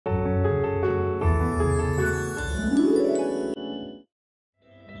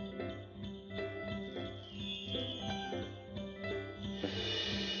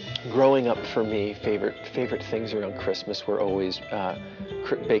growing up for me, favorite things around Christmas were always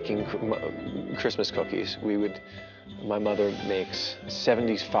baking Christmas cookies. My mother makes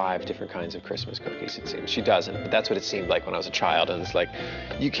 75 different kinds of Christmas cookies, it seems. She doesn't, but that's what it seemed like when I was a child. And it's like,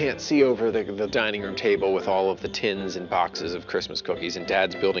 you can't see over the dining room table with all of the tins and boxes of Christmas cookies, and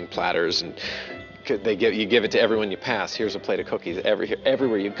Dad's building platters, and you give it to everyone you pass. Here's a plate of cookies.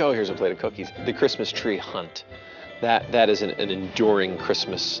 Everywhere you go, here's a plate of cookies. The Christmas tree hunt. That is an enduring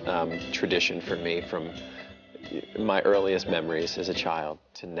Christmas tradition for me from my earliest memories as a child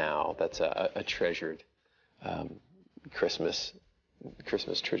to now. That's a treasured Christmas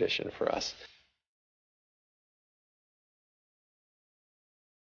tradition for us.